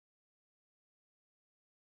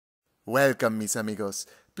Welcome, mis amigos.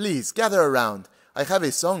 Please gather around. I have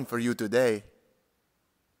a song for you today.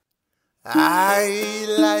 I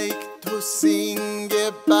like to sing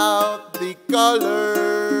about the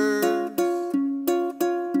colors.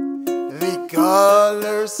 The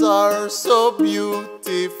colors are so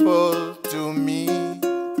beautiful to me.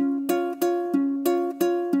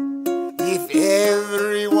 If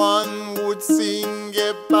everyone would sing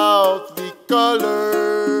about the colors,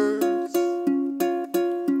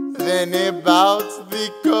 then about the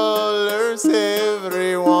colors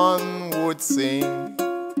everyone would sing.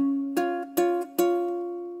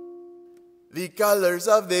 The colors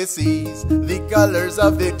of the seas, the colors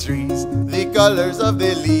of the trees, the colors of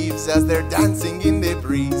the leaves as they're dancing in the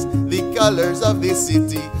breeze, the colors of the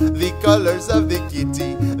city, the colors of the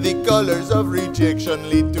kitty, the colors of rejection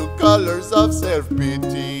lead to colors of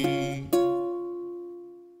self-pity.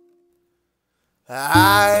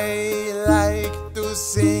 I like to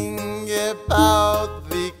sing about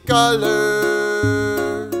the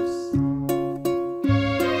colors,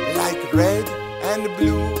 like red and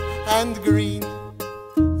blue and green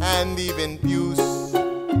and even puce.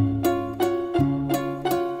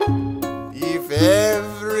 If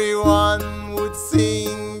everyone would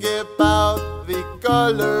sing about the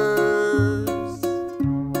colors,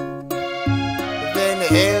 then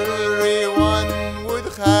everyone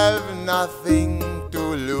would have nothing to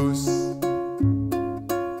lose.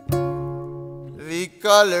 The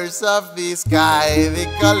colors of the sky, the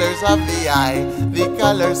colors of the eye, the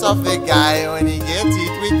colors of the guy when he gets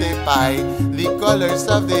it with a pie, the colors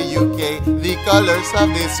of the UK, the colors of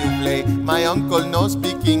the souffle. My uncle no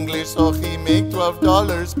speak English, so he make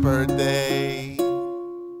 $12 per day.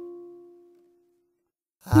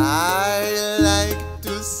 I like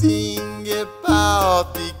to sing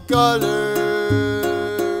about the colors.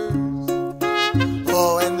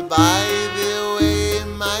 Oh, and by the way,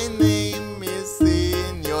 my name is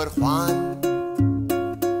Juan.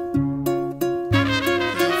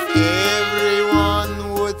 If everyone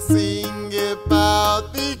would sing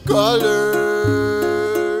about the colors,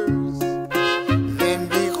 then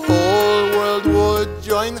the whole world would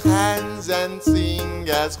join hands and sing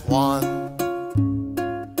as one.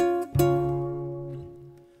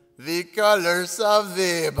 The colors of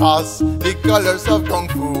the boss, the colors of Kung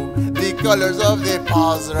Fu, the colors of the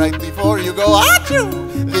paws right before you go achoo!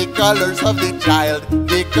 The colors of the child,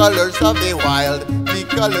 the colors of the wild, the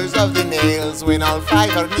colors of the nails when all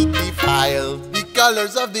five are neatly filed. The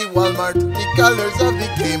colors of the Walmart, the colors of the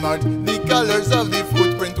Kmart, the colors of the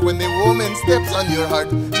footprint when the woman steps on your heart.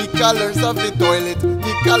 The colors of the toilet,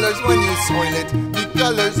 the colors when you soil it, the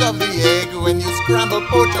colors of the egg when you scramble,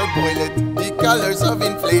 poach or boil it. The colors of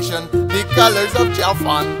inflation, the colors of chow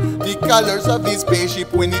fun, the colors of the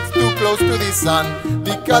spaceship when it's too close to the sun,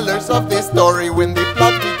 the colors of the story when the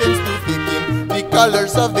plot begins to thicken, the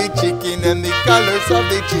colors of the chicken and the colors of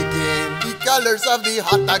the chicken, the colors of the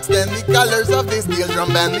hot dog stand, the colors of the steel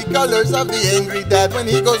drum band, the colors of the angry dad when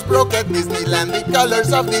he goes broke at Disneyland, the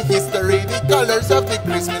colors of the history, the colors of the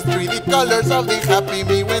Christmas tree, the colors of the happy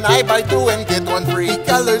me when I buy two and get one free, the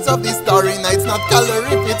colors of the starry nights, not color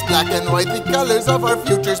if it's black and white, the colors of our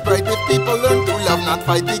future's bright if people learn to love, not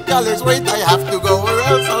fight, the colors, wait I have to go or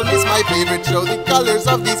else I'll miss my favorite show, the colors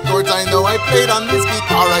of these chords I know I played on this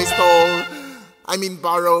guitar I stole,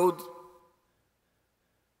 borrowed.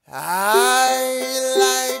 I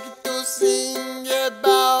like to sing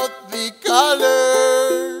about the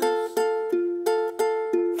colors,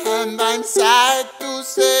 and I'm sad to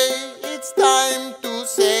say it's time to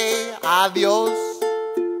say adios.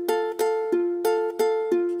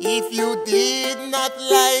 If you did not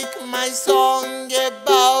like my song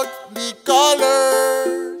about the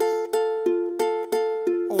colors,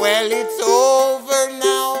 well, it's over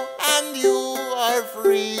now and you are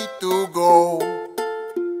free to go.